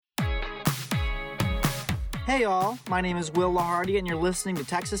Hey y'all, my name is Will Lahardy and you're listening to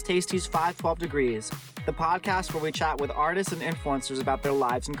Texas Tasty's 512 Degrees, the podcast where we chat with artists and influencers about their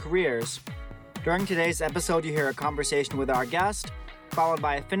lives and careers. During today's episode, you hear a conversation with our guest, followed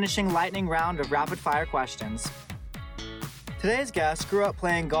by a finishing lightning round of rapid-fire questions. Today's guest grew up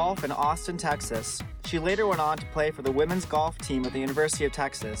playing golf in Austin, Texas. She later went on to play for the women's golf team at the University of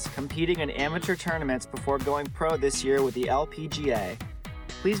Texas, competing in amateur tournaments before going pro this year with the LPGA.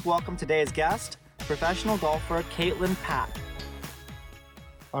 Please welcome today's guest, professional golfer Caitlin Papp.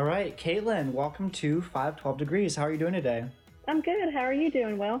 All right, Caitlin, welcome to 512 Degrees. How are you doing today? I'm good. How are you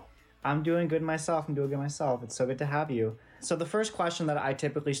doing, Will? I'm doing good myself. It's so good to have you. So the first question that I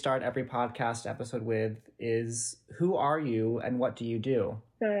typically start every podcast episode with is, who are you and what do you do?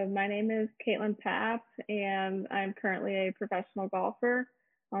 So my name is Caitlin Papp, and I'm currently a professional golfer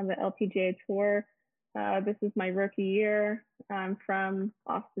on the LPGA Tour. This is my rookie year. I'm from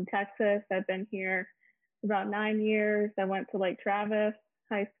Austin, Texas. I've been here about 9 years. I went to Lake Travis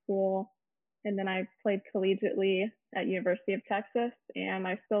High School, and then I played collegiately at University of Texas, and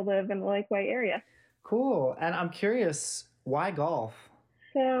I still live in the Lakeway area. Cool. And I'm curious, why golf?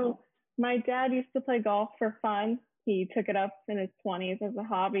 So my dad used to play golf for fun. He took it up in his 20s as a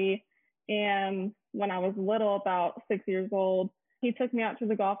hobby. And when I was little, about 6 years old, he took me out to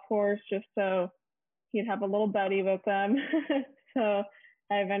the golf course just so he'd have a little buddy with him. So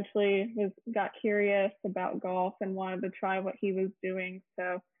I eventually got curious about golf and wanted to try what he was doing.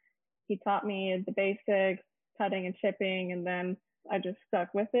 So he taught me the basics, putting and chipping, and then I just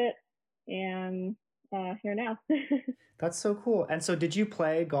stuck with it. And here now. That's so cool. And so did you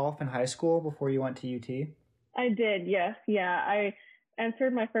play golf in high school before you went to UT? I did, yes. Yeah, I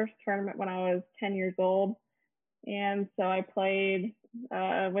entered my first tournament when I was 10 years old. And so I played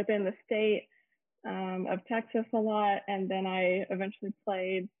within the state of Texas a lot. And then I eventually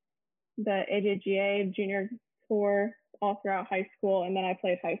played the AJGA junior tour all throughout high school. And then I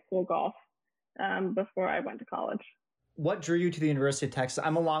played high school golf before I went to college. What drew you to the University of Texas?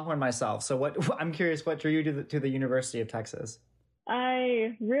 I'm a Longhorn myself, so I'm curious, what drew you to the University of Texas?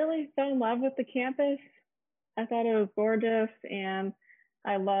 I really fell in love with the campus. I thought it was gorgeous, and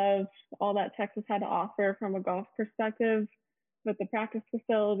I loved all that Texas had to offer from a golf perspective, with the practice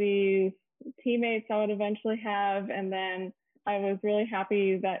facilities, teammates I would eventually have, and then I was really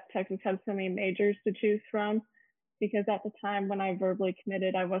happy that Texas had so many majors to choose from, because at the time when I verbally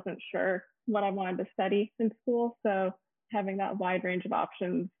committed, I wasn't sure what I wanted to study in school. So having that wide range of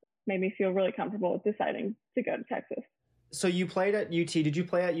options made me feel really comfortable with deciding to go to Texas. So you played at UT. Did you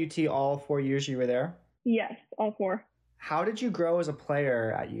play at UT all 4 years you were there? Yes, all 4. How did you grow as a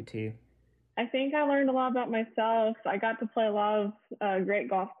player at UT? I think I learned a lot about myself. I got to play a lot of great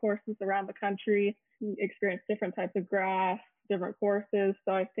golf courses around the country, experience different types of grass, different courses.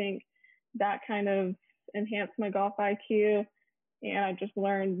 So I think that kind of enhanced my golf IQ. And I just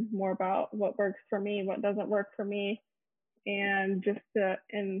learned more about what works for me, what doesn't work for me. And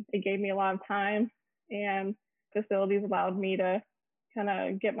and it gave me a lot of time, and facilities allowed me to kind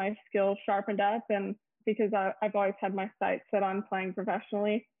of get my skills sharpened up. And because I've always had my sights set on playing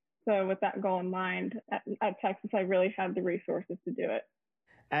professionally. So with that goal in mind, at Texas, I really had the resources to do it.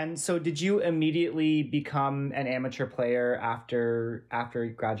 And so did you immediately become an amateur player after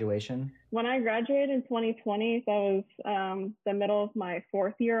graduation? When I graduated in 2020, that was the middle of my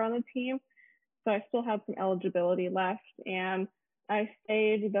 4th year on the team. So I still had some eligibility left. And I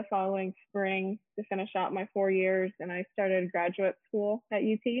stayed the following spring to finish out my 4 years, and I started graduate school at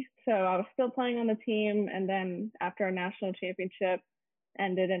UT. So I was still playing on the team. And then after our national championship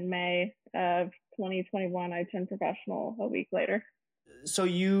ended in May of 2021, I turned professional a week later. So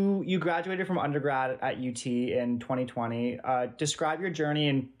you graduated from undergrad at UT in 2020. Describe your journey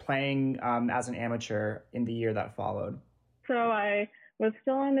in playing as an amateur in the year that followed. So I was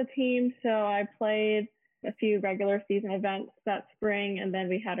still on the team, so I played a few regular season events that spring, and then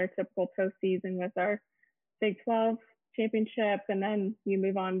we had our typical postseason with our Big 12 championship, and then you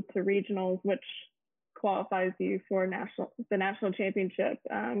move on to regionals, which qualifies you for the national championship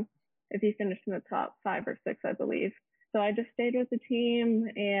if you finish in the top 5 or 6, I believe. So I just stayed with the team,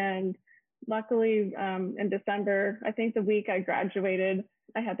 and luckily in December, I think the week I graduated,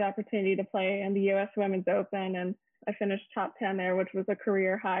 I had the opportunity to play in the U.S. Women's Open, and I finished top 10 there, which was a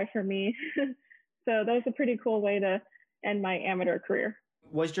career high for me. So that was a pretty cool way to end my amateur career.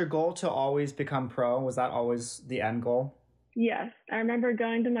 Was your goal to always become pro? Was that always the end goal? Yes. I remember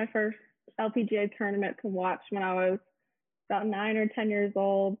going to my first LPGA tournament to watch when I was about 9 or 10 years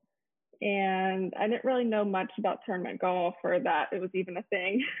old. And I didn't really know much about tournament golf or that it was even a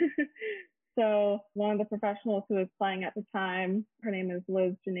thing. So one of the professionals who was playing at the time, her name is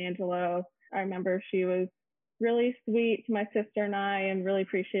Liz Gianangelo. I remember she was really sweet to my sister and I, and really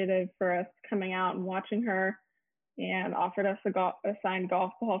appreciative for us coming out and watching her, and offered us a signed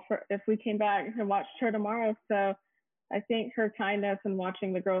golf ball for if we came back and watched her tomorrow. So I think her kindness and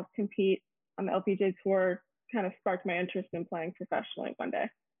watching the girls compete on the LPGA Tour kind of sparked my interest in playing professionally one day.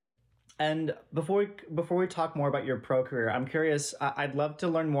 And before we talk more about your pro career, I'm curious. I'd love to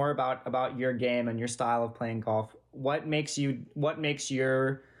learn more about your game and your style of playing golf. What makes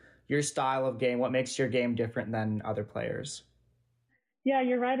your style of game? What makes your game different than other players? Yeah,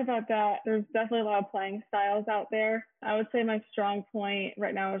 you're right about that. There's definitely a lot of playing styles out there. I would say my strong point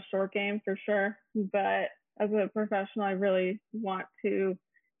right now is short game for sure. But as a professional, I really want to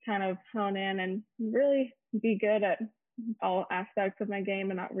kind of hone in and really be good at all aspects of my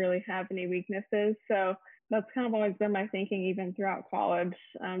game and not really have any weaknesses. So that's kind of always been my thinking, even throughout college.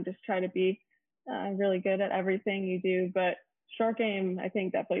 Just try to be really good at everything you do. But short game, I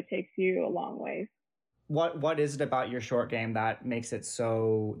think, definitely takes you a long ways. What is it about your short game that makes it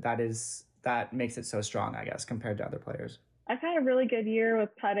so strong, I guess, compared to other players? I've had a really good year with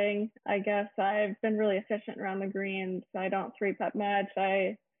putting. I guess I've been really efficient around the greens. I don't three putt much.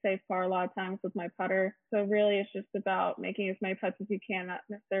 I save par a lot of times with my putter. So really it's just about making as many putts as you can, not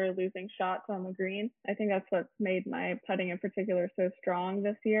necessarily losing shots on the green. I think that's what's made my putting in particular so strong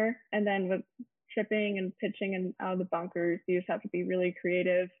this year. And then with chipping and pitching and out of the bunkers, you just have to be really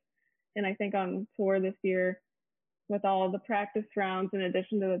creative. And I think on tour this year, with all the practice rounds in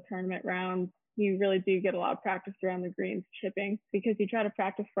addition to the tournament rounds, you really do get a lot of practice around the greens chipping, because you try to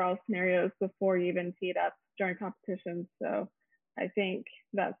practice for all scenarios before you even tee it up during competitions. So I think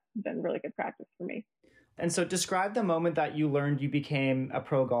that's been really good practice for me. And so describe the moment that you learned you became a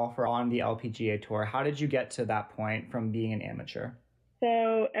pro golfer on the LPGA Tour. How did you get to that point from being an amateur?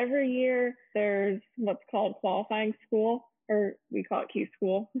 So every year there's what's called qualifying school, or we call it Q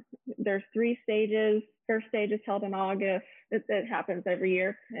school. There's 3 stages. First stage is held in August. It happens every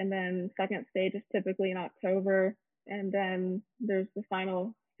year. And then second stage is typically in October. And then there's the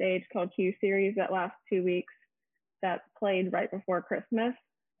final stage called Q Series that lasts 2 weeks. That's played right before Christmas.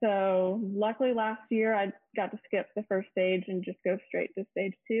 So luckily last year I got to skip the first stage and just go straight to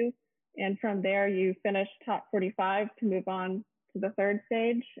stage 2. And from there you finish top 45 to move on to the third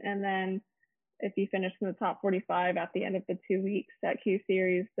stage. And then if you finish in the top 45 at the end of the 2 weeks at Q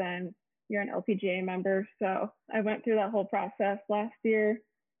Series, then you're an LPGA member. So I went through that whole process last year,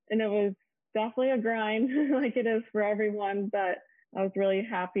 and it was definitely a grind like it is for everyone, but I was really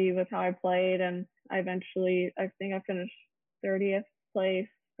happy with how I played. And I think I finished 30th place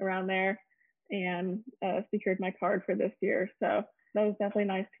around there, and secured my card for this year. So that was definitely a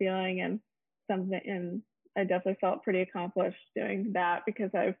nice feeling, and I definitely felt pretty accomplished doing that, because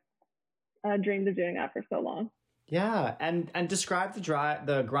I've dreamed of doing that for so long. Yeah, and describe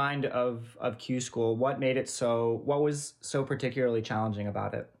the grind of Q School. What was so particularly challenging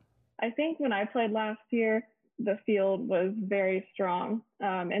about it? I think when I played last year, the field was very strong.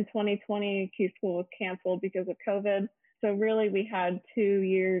 In 2020, Q School was canceled because of COVID. So really we had 2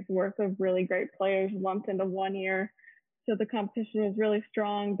 years worth of really great players lumped into 1 year. So the competition was really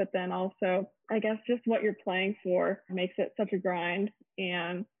strong, but then also, I guess, just what you're playing for makes it such a grind.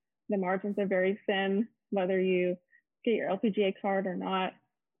 And the margins are very thin, whether you get your LPGA card or not.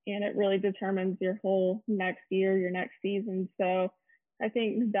 And it really determines your whole next year, your next season. So I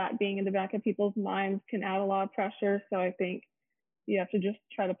think that being in the back of people's minds can add a lot of pressure. So I think you have to just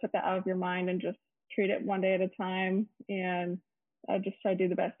try to put that out of your mind and just treat it one day at a time, and just try to do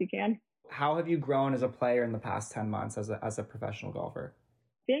the best you can. How have you grown as a player in the past 10 months as a professional golfer?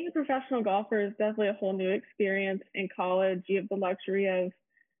 Being a professional golfer is definitely a whole new experience. In college, you have the luxury of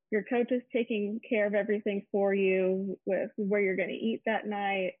your coaches taking care of everything for you, with where you're going to eat that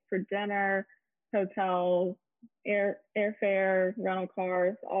night, for dinner, hotels, airfare, rental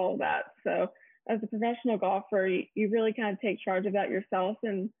cars, all of that. So as a professional golfer, you really kind of take charge of that yourself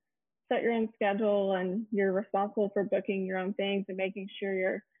and set your own schedule, and you're responsible for booking your own things and making sure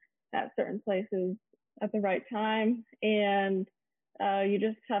you're at certain places at the right time. And you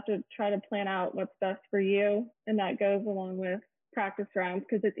just have to try to plan out what's best for you. And that goes along with practice rounds,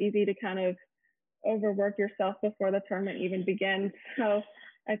 because it's easy to kind of overwork yourself before the tournament even begins. So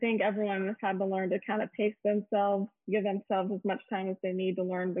I think everyone has had to learn to kind of pace themselves, give themselves as much time as they need to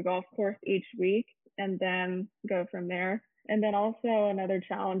learn the golf course each week, and then go from there. And then also another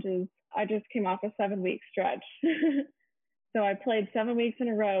challenge is I just came off a 7-week stretch. So I played 7 weeks in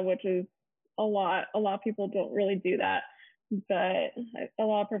a row, which is a lot. A lot of people don't really do that, but a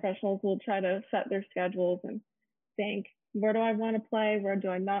lot of professionals will try to set their schedules and think, where do I want to play? Where do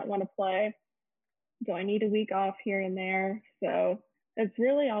I not want to play? Do I need a week off here and there? So It's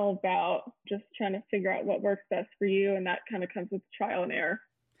really all about just trying to figure out what works best for you, and that kind of comes with trial and error.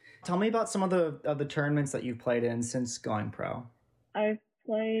 Tell me about some of the tournaments that you've played in since going pro. I've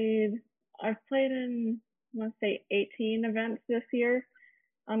played in, I want to say 18 events this year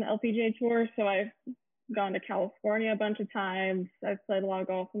on the LPGA Tour. So I've gone to California a bunch of times. I've played a lot of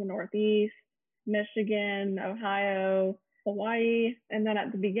golf in the Northeast, Michigan, Ohio, Hawaii. And then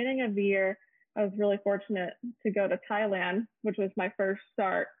at the beginning of the year, I was really fortunate to go to Thailand, which was my first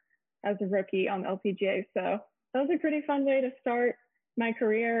start as a rookie on the LPGA. So that was a pretty fun way to start my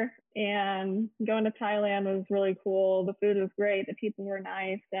career, and going to Thailand was really cool. The food was great. The people were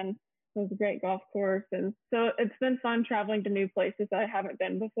nice, and it was a great golf course. And so it's been fun traveling to new places that I haven't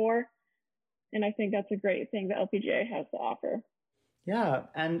been before. And I think that's a great thing that LPGA has to offer. Yeah.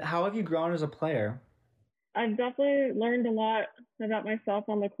 And how have you grown as a player? I've definitely learned a lot about myself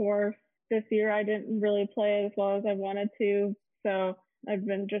on the course. This year, I didn't really play as well as I wanted to. So I've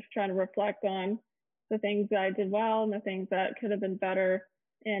been just trying to reflect on the things that I did well and the things that could have been better,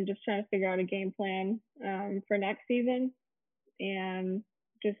 and just trying to figure out a game plan for next season, and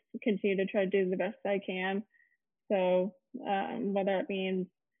just continue to try to do the best I can. So whether it means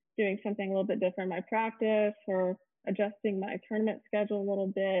doing something a little bit different in my practice or adjusting my tournament schedule a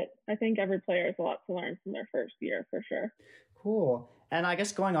little bit, I think every player has a lot to learn from their first year for sure. Cool. And I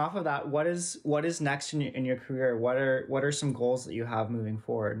guess going off of that, what is next in your career? What are some goals that you have moving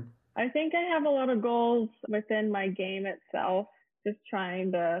forward? I think I have a lot of goals within my game itself, just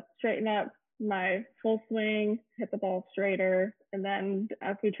trying to straighten up my full swing, hit the ball straighter. And then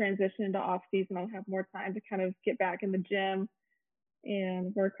as we transition into off season, I'll have more time to kind of get back in the gym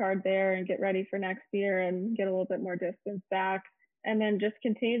and work hard there and get ready for next year and get a little bit more distance back. And then just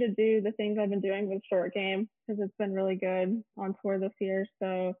continue to do the things I've been doing with short game, because it's been really good on tour this year.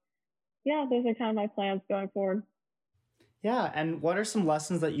 So yeah, those are kind of my plans going forward. Yeah, and what are some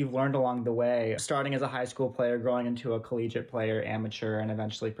lessons that you've learned along the way, starting as a high school player, growing into a collegiate player, amateur, and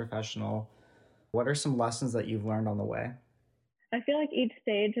eventually professional? What are some lessons that you've learned on the way? I feel like each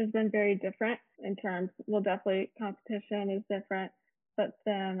stage has been very different in terms, well, definitely competition is different, but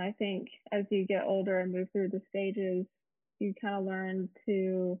then I think as you get older and move through the stages, you kind of learn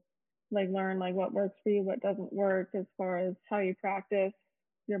what works for you, what doesn't work, as far as how you practice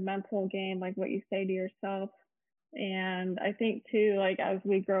your mental game, like what you say to yourself. And I think too, like as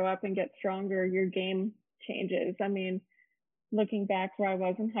we grow up and get stronger, your game changes. I mean, looking back where I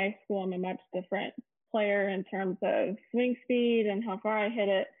was in high school, I'm a much different player in terms of swing speed and how far I hit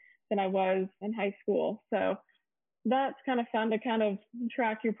it than I was in high school. So that's kind of fun to kind of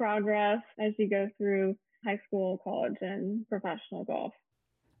track your progress as you go through high school, college, and professional golf.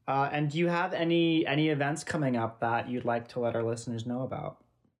 And do you have any events coming up that you'd like to let our listeners know about?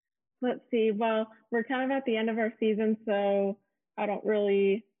 Let's see. Well, we're kind of at the end of our season, so I don't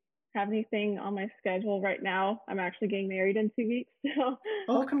really have anything on my schedule right now. I'm actually getting married in 2 weeks. So.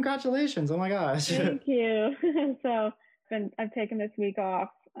 Oh, congratulations. Oh my gosh. Thank you. So I've taken this week off.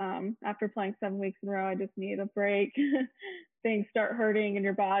 After playing 7 weeks in a row, I just need a break. Things start hurting in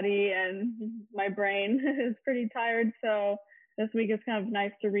your body, and my brain is pretty tired. So this week is kind of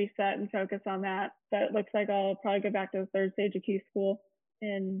nice to reset and focus on that. But it looks like I'll probably go back to the third stage of Q school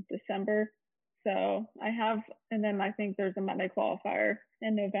in December. So and then I think there's a Monday qualifier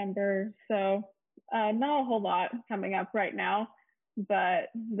in November. So not a whole lot coming up right now, but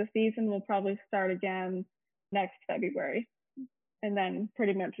the season will probably start again next February. And then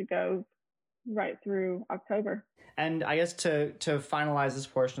pretty much it goes right through October. And I guess to finalize this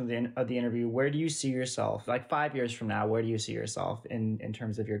portion of the interview, where do you see yourself, like 5 years from now, where do you see yourself in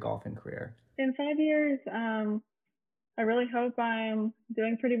terms of your golfing career? In 5 years, I really hope I'm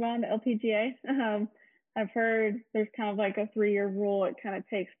doing pretty well in the LPGA. I've heard there's kind of like a 3-year rule. It kind of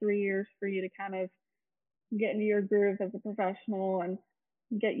takes 3 years for you to kind of get into your groove as a professional and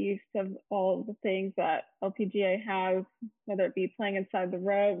get used to all of the things that LPGA has, whether it be playing inside the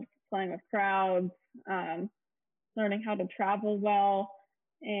ropes, playing with crowds, learning how to travel well.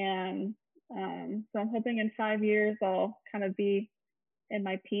 And so I'm hoping in 5 years I'll kind of be in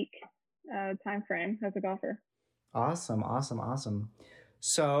my peak time frame as a golfer. Awesome.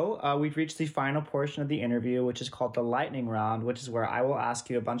 So we've reached the final portion of the interview, which is called the lightning round, which is where I will ask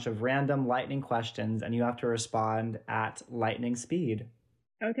you a bunch of random lightning questions and you have to respond at lightning speed.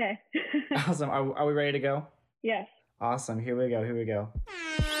 Okay. Awesome. Are we ready to go? Yes. Awesome. Here we go.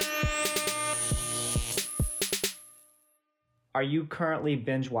 Are you currently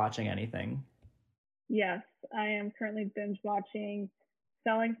binge watching anything? Yes, I am currently binge watching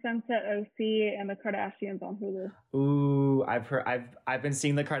Selling Sunset OC and the Kardashians on Hulu. Ooh, I've been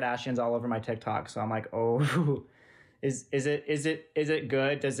seeing the Kardashians all over my TikTok, so I'm like, oh, Is it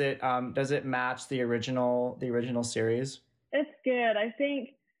good? Does it match the original series? It's good. I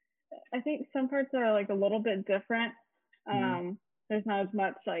think some parts are like a little bit different. There's not as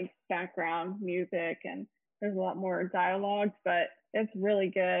much like background music and there's a lot more dialogue, but it's really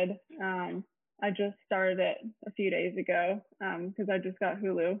good. I just started it a few days ago because I just got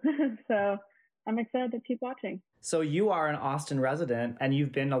Hulu. So I'm excited to keep watching. So you are an Austin resident and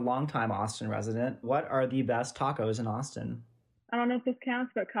you've been a longtime Austin resident. What are the best tacos in Austin? I don't know if this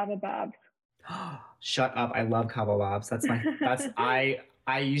counts, but Cabo Bob's. Shut up. I love Cabo Bob's.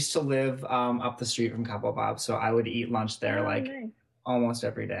 I used to live up the street from Cabo Bob's, so I would eat lunch there nice. Almost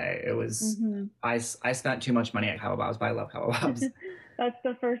every day. It was, I spent too much money at Cabo Bob's, but I love Cabo Bob's. That's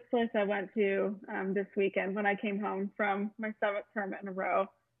the first place I went to this weekend when I came home from my 7th tournament in a row.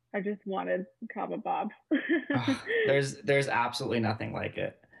 I just wanted Cabo Bob's. There's absolutely nothing like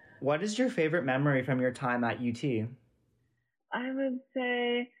it. What is your favorite memory from your time at UT? I would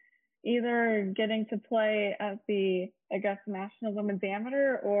say either getting to play at the Augusta National Women's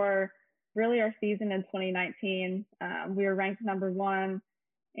Amateur or really our season in 2019. We were ranked number 1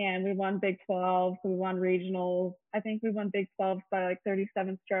 and we won Big 12. We won regionals. I think we won Big 12 by like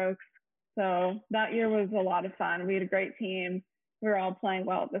 37 strokes. So that year was a lot of fun. We had a great team. We were all playing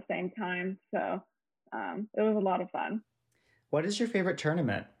well at the same time. So it was a lot of fun. What is your favorite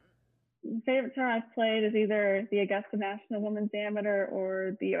tournament? The favorite tournament I've played is either the Augusta National Women's Amateur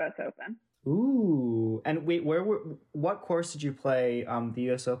or the U.S. Open. Ooh. And wait, what course did you play the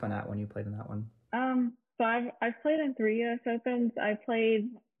U.S. Open at when you played in that one? So I've played in 3 U.S. Opens. I played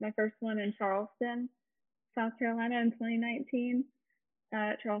my first one in Charleston, South Carolina in 2019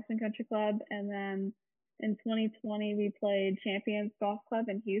 at Charleston Country Club. And then in 2020, we played Champions Golf Club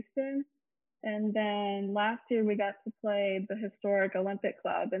in Houston. And then last year, we got to play the historic Olympic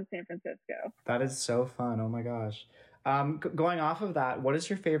Club in San Francisco. That is so fun. Oh, my gosh. Going off of that, what is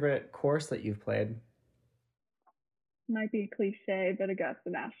your favorite course that you've played? Might be cliche, but Augusta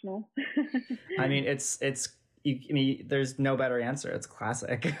National. I mean, there's no better answer. It's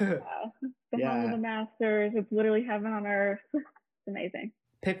classic. Wow. The home of the Masters. It's literally heaven on earth. It's amazing.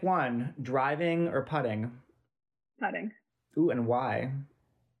 Pick one, driving or putting? Putting. Ooh, and why?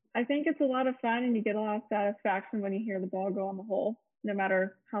 I think it's a lot of fun and you get a lot of satisfaction when you hear the ball go on the hole, no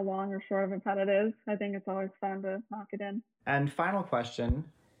matter how long or short of a putt it is. I think it's always fun to knock it in. And final question,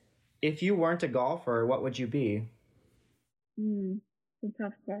 if you weren't a golfer, what would you be? It's a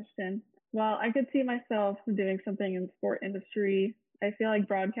tough question. Well, I could see myself doing something in the sport industry. I feel like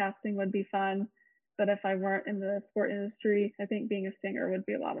broadcasting would be fun, but if I weren't in the sport industry, I think being a singer would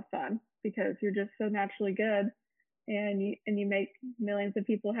be a lot of fun because you're just so naturally good. And you make millions of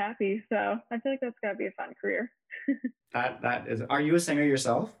people happy. So I feel like that's got to be a fun career. That is. Are you a singer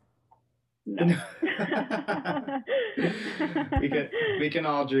yourself? No. we can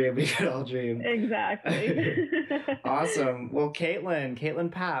all dream. We can all dream. Exactly. Awesome. Well, Caitlin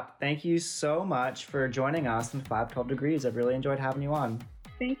Papp, thank you so much for joining us in 512 Degrees. I've really enjoyed having you on.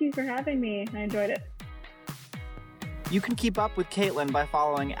 Thank you for having me. I enjoyed it. You can keep up with Caitlin by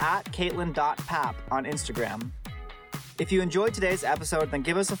following @Caitlin.Papp on Instagram. If you enjoyed today's episode, then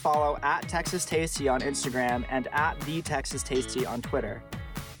give us a follow @TexasTasty on Instagram and @TheTexasTasty on Twitter.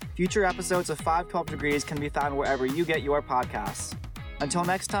 Future episodes of 512 Degrees can be found wherever you get your podcasts. Until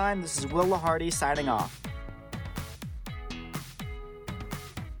next time, this is Will Lahardy signing off.